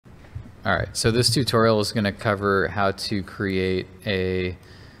All right, so this tutorial is going to cover how to create a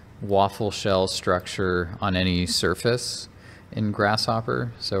waffle shell structure on any surface in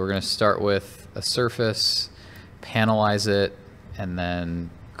Grasshopper. So we're going to start with a surface, panelize it, and then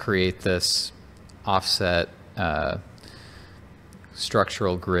create this offset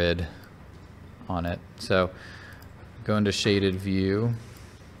structural grid on it. So go into shaded view.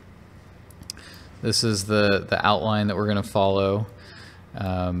 This is the outline that we're going to follow.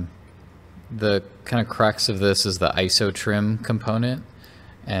 The kind of crux of this is the ISO trim component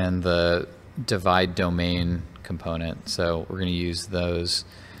and the divide domain component. So we're going to use those.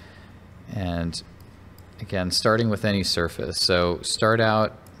 And again, starting with any surface. So start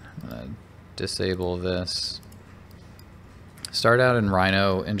out, disable this. Start out in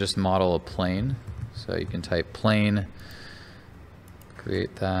Rhino and just model a plane. So you can type plane,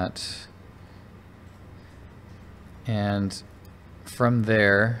 create that. And from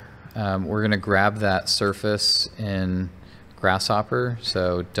there, we're going to grab that surface in Grasshopper.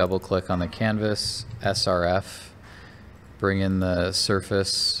 So double click on the canvas, SRF, bring in the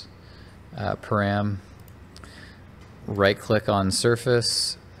surface param, right click on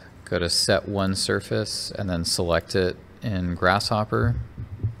surface, go to set one surface, and then select it in Grasshopper.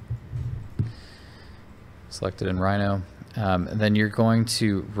 Select it in Rhino. And then you're going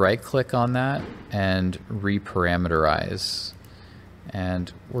to right click on that and reparameterize.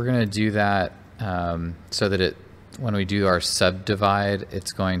 And we're going to do that so that when we do our subdivide,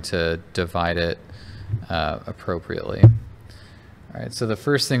 it's going to divide it appropriately. All right, so the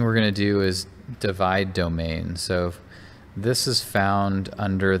first thing we're going to do is divide domain. So this is found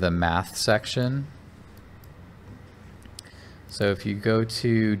under the math section. So if you go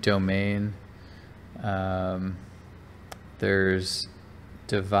to domain, there's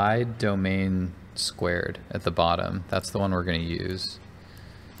divide domain squared at the bottom. That's the one we're going to use.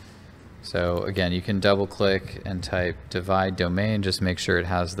 So again, you can double click and type divide domain, just make sure it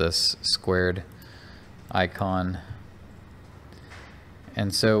has this squared icon.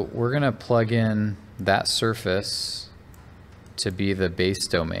 And so we're going to plug in that surface to be the base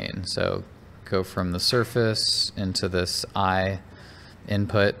domain. So go from the surface into this I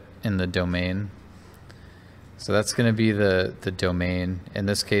input in the domain. So that's going to be the domain. In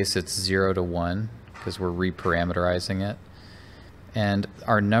this case, it's 0 to 1 because we're reparameterizing it. And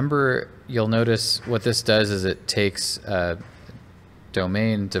our number, you'll notice what this does is it takes a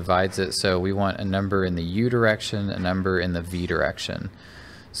domain, divides it. So we want a number in the U direction, a number in the V direction.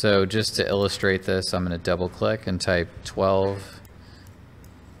 So just to illustrate this, I'm going to double click and type 12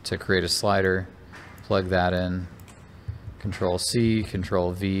 to create a slider, plug that in, Control C,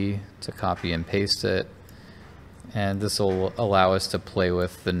 Control V to copy and paste it. And this will allow us to play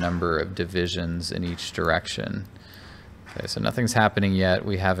with the number of divisions in each direction. Okay, so nothing's happening yet.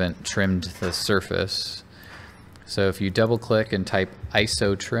 We haven't trimmed the surface. So if you double click and type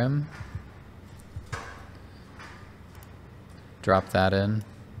ISO trim, drop that in.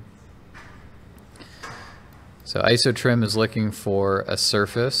 So ISO trim is looking for a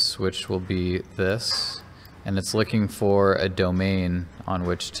surface, which will be this, and it's looking for a domain on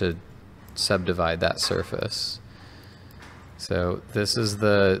which to subdivide that surface. So this is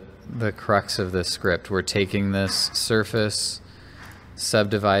the crux of this script. We're taking this surface,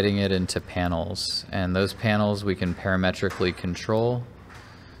 subdividing it into panels, and those panels we can parametrically control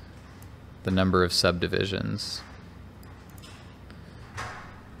the number of subdivisions.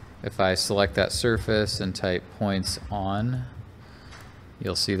 If I select that surface and type points on,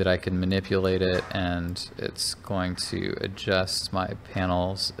 you'll see that I can manipulate it and it's going to adjust my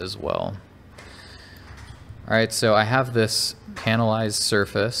panels as well. All right, so I have this panelized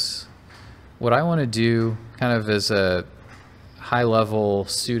surface. What I want to do kind of as a high-level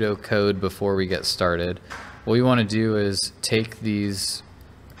pseudo code before we get started, what we want to do is take these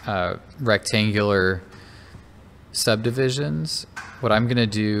rectangular subdivisions. What I'm going to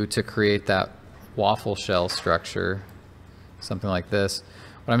do to create that waffle shell structure, something like this,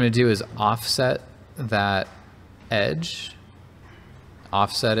 what I'm going to do is offset that edge,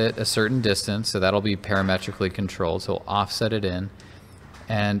 offset it a certain distance, so that'll be parametrically controlled, so we'll offset it in.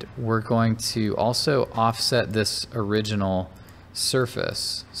 And we're going to also offset this original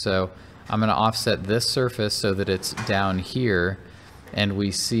surface. So I'm going to offset this surface so that it's down here, and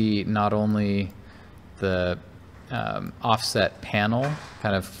we see not only the offset panel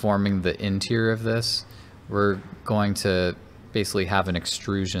kind of forming the interior of this, we're going to basically have an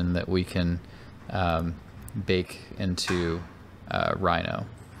extrusion that we can bake into Rhino.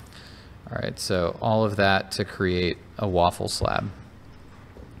 All right, so all of that to create a waffle slab.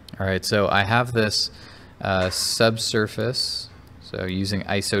 All right, so I have this subsurface. So using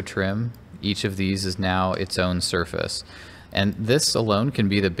ISO trim, each of these is now its own surface. And this alone can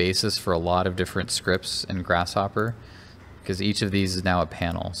be the basis for a lot of different scripts in Grasshopper, because each of these is now a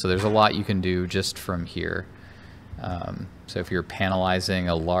panel. So there's a lot you can do just from here. So if you're panelizing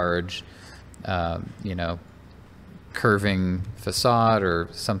a large, you know, curving facade or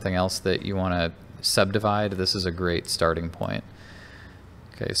something else that you want to subdivide, this is a great starting point.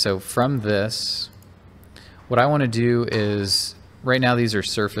 Okay, so from this, what I want to do is, right now these are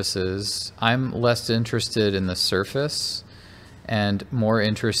surfaces. I'm less interested in the surface and more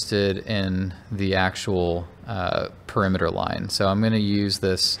interested in the actual perimeter line. So I'm going to use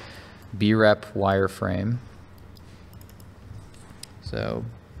this brep wireframe. So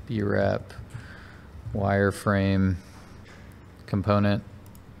brep wireframe component.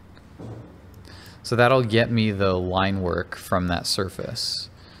 So that'll get me the line work from that surface.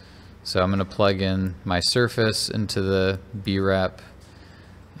 So I'm going to plug in my surface into the brep,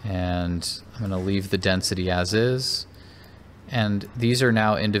 and I'm going to leave the density as is. And these are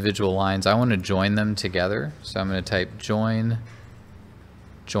now individual lines. I want to join them together. So I'm going to type join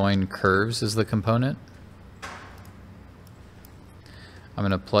curves as the component. I'm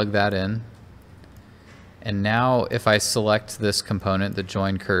going to plug that in. And now if I select this component, the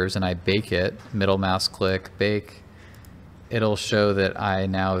join curves, and I bake it, middle mouse click, bake, it'll show that I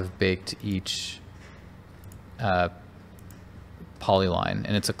now have baked each polyline,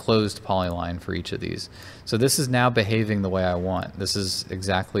 and it's a closed polyline for each of these. So this is now behaving the way I want. This is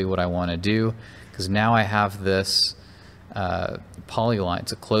exactly what I want to do, because now I have this polyline.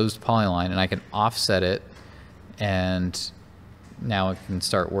 It's a closed polyline, and I can offset it, and now I can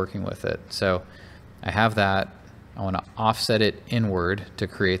start working with it. So I have that. I want to offset it inward to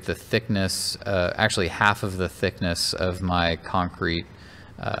create the thickness, actually half of the thickness of my concrete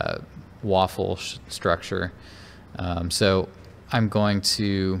waffle structure. So I'm going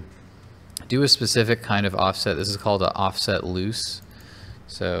to do a specific kind of offset. This is called an offset loose.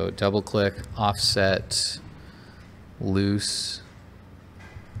 So double click offset loose.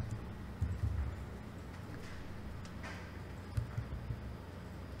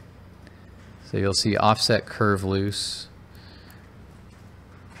 So you'll see offset curve loose.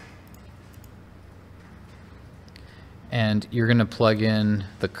 And you're going to plug in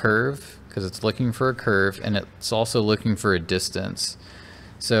the curve because it's looking for a curve, and it's also looking for a distance.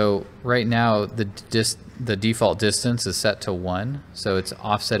 So right now the default distance is set to 1, so it's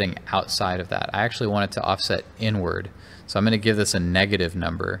offsetting outside of that. I actually want it to offset inward. So I'm going to give this a negative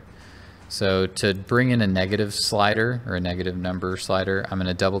number. So to bring in a negative slider or a negative number slider, I'm going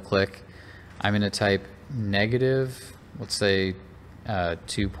to double click. I'm going to type negative, let's say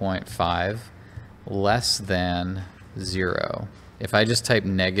 2.5 less than 0. If I just type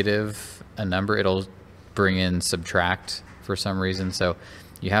negative a number, it'll bring in subtract for some reason. So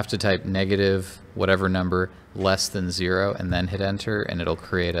you have to type negative whatever number less than 0 and then hit enter, and it'll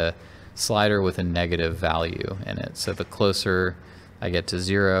create a slider with a negative value in it. So the closer I get to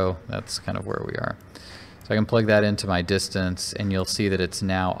 0, that's kind of where we are. So I can plug that into my distance, and you'll see that it's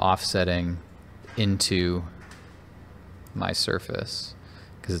now offsetting into my surface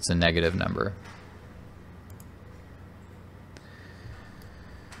because it's a negative number.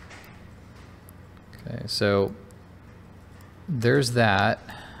 Okay, so there's that.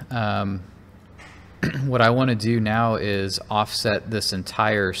 What I want to do now is offset this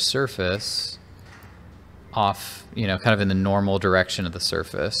entire surface off, you know, kind of in the normal direction of the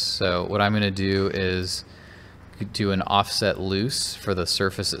surface. So what I'm going to do is do an offset loose for the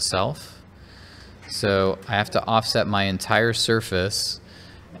surface itself. So I have to offset my entire surface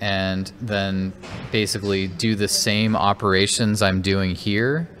and then basically do the same operations I'm doing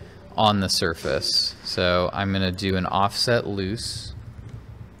here on the surface. So I'm going to do an offset loose.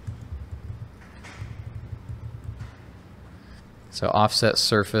 So offset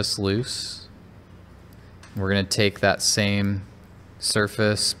surface loose. We're going to take that same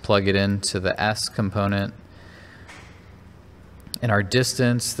surface, plug it into the S component. And our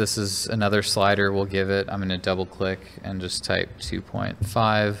distance, this is another slider we'll give it. I'm going to double click and just type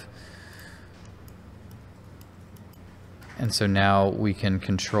 2.5. And so now we can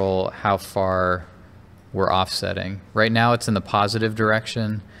control how far we're offsetting. Right now it's in the positive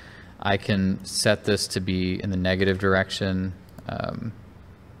direction. I can set this to be in the negative direction.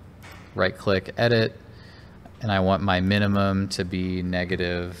 Right click, edit, and I want my minimum to be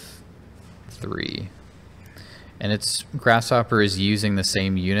 -3. And it's Grasshopper is using the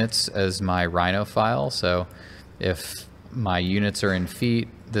same units as my Rhino file. So if my units are in feet,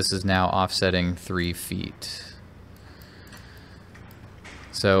 this is now offsetting 3 feet.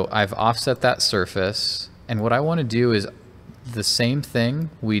 So I've offset that surface, and what I want to do is the same thing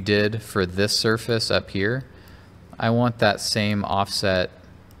we did for this surface up here, I want that same offset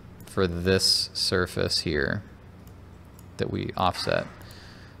for this surface here that we offset.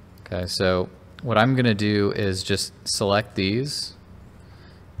 Okay, so what I'm going to do is just select these,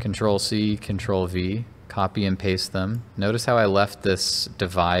 Control C, Control V, copy and paste them. Notice how I left this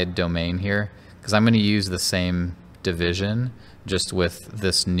divide domain here, because I'm going to use the same division just with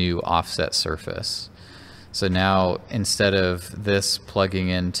this new offset surface. So now instead of this plugging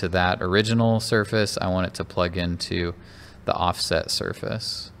into that original surface, I want it to plug into the offset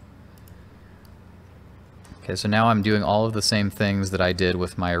surface. Okay, so now I'm doing all of the same things that I did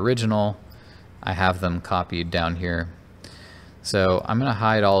with my original. I have them copied down here. So I'm going to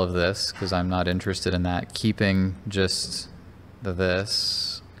hide all of this because I'm not interested in that, keeping just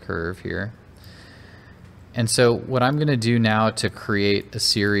this curve here. And so what I'm going to do now to create a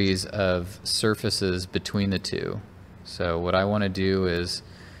series of surfaces between the two. So what I want to do is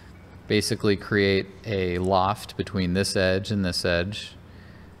basically create a loft between this edge and this edge.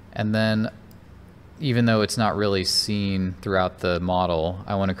 And then even though it's not really seen throughout the model,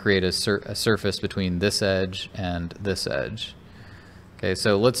 I want to create a surface between this edge and this edge. Okay,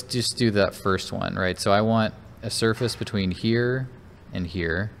 so let's just do that first one, right? So I want a surface between here and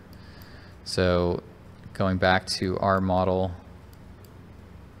here. So going back to our model,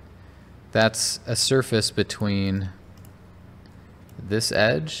 that's a surface between this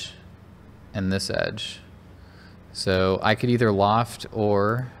edge and this edge. So I could either loft,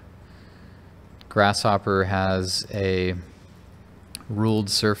 or Grasshopper has a ruled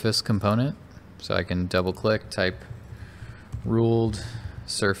surface component. So I can double click, type ruled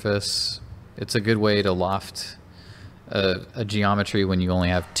surface. It's a good way to loft a geometry when you only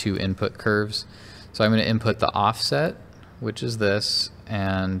have two input curves. So I'm going to input the offset, which is this,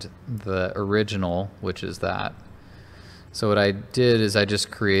 and the original, which is that. So what I did is I just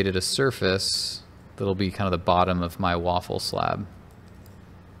created a surface that'll be kind of the bottom of my waffle slab.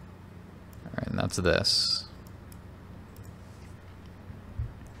 All right, and that's this.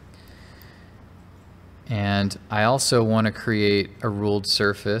 And I also want to create a ruled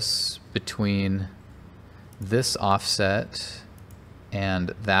surface between this offset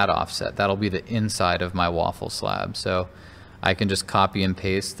and that offset. That'll be the inside of my waffle slab. So I can just copy and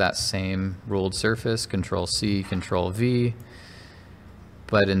paste that same ruled surface, Control C, Control V,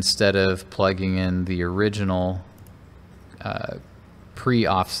 but instead of plugging in the original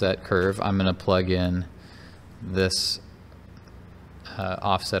pre-offset curve, I'm going to plug in this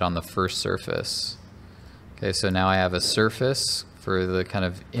offset on the first surface. Okay, so now I have a surface for the kind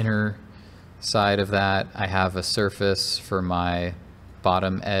of inner side of that. I have a surface for my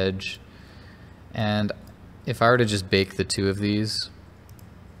bottom edge, and if I were to just bake the two of these,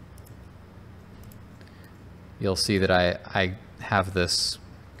 you'll see that I have this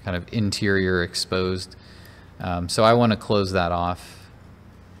kind of interior exposed. So I want to close that off.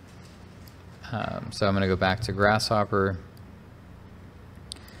 So I'm going to go back to Grasshopper,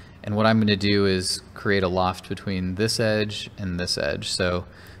 and what I'm going to do is create a loft between this edge and this edge. So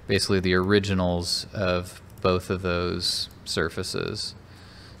basically the originals of both of those surfaces.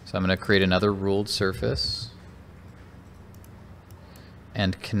 So I'm going to create another ruled surface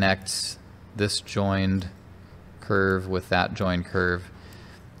and connect this joined curve with that joined curve.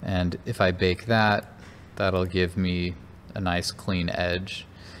 And if I bake that, that'll give me a nice clean edge.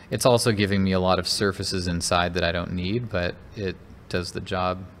 It's also giving me a lot of surfaces inside that I don't need, but it does the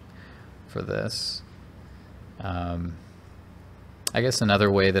job for this. I guess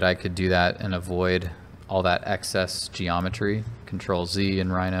another way that I could do that and avoid all that excess geometry, Control Z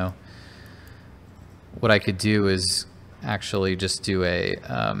in Rhino, what I could do is actually just do a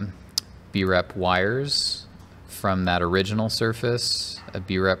brep wires from that original surface, a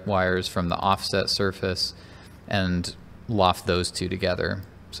brep wires from the offset surface, and loft those two together.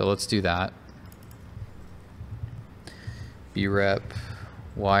 So let's do that. Brep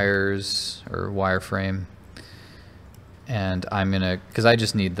wires, or wireframe, and I'm gonna, because I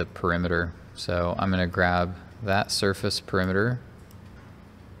just need the perimeter, so I'm gonna grab that surface perimeter,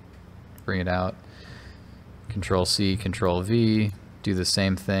 bring it out, Control C, Control V, do the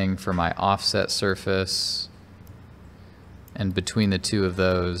same thing for my offset surface, and between the two of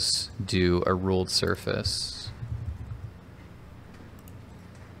those do a ruled surface.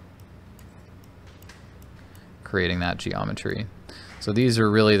 Creating that geometry. So these are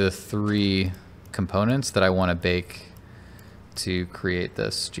really the three components that I want to bake to create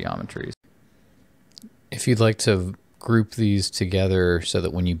this geometry. If you'd like to group these together so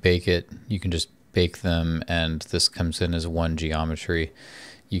that when you bake it, you can just bake them and this comes in as one geometry,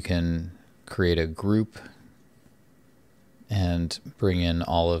 you can create a group and bring in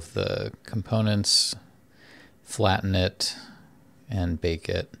all of the components, flatten it, and bake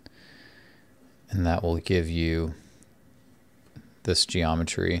it. And that will give you this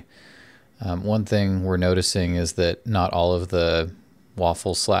geometry. One thing we're noticing is that not all of the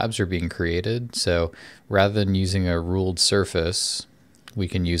waffle slabs are being created. So rather than using a ruled surface, we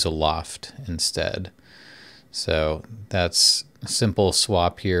can use a loft instead. So that's a simple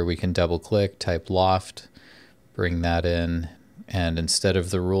swap here. We can double click, type loft, bring that in, and instead of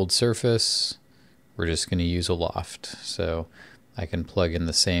the ruled surface, we're just going to use a loft. So I can plug in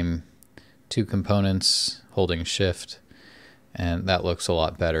the same two components holding shift, and that looks a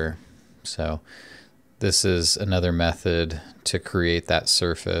lot better. So this is another method to create that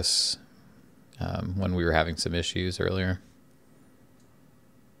surface when we were having some issues earlier.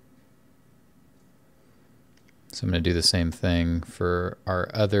 So I'm going to do the same thing for our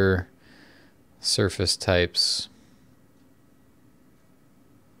other surface types.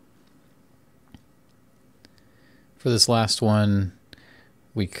 For this last one,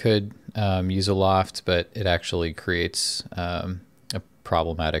 we could use a loft, but it actually creates a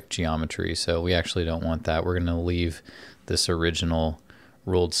problematic geometry. So we actually don't want that. We're going to leave this original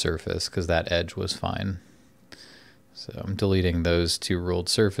ruled surface because that edge was fine. So I'm deleting those two ruled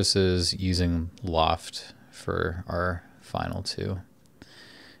surfaces, using loft for our final two.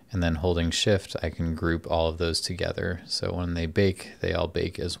 And then holding shift, I can group all of those together. So when they bake, they all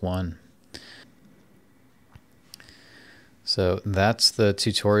bake as one. So that's the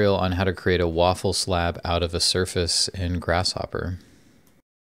tutorial on how to create a waffle slab out of a surface in Grasshopper.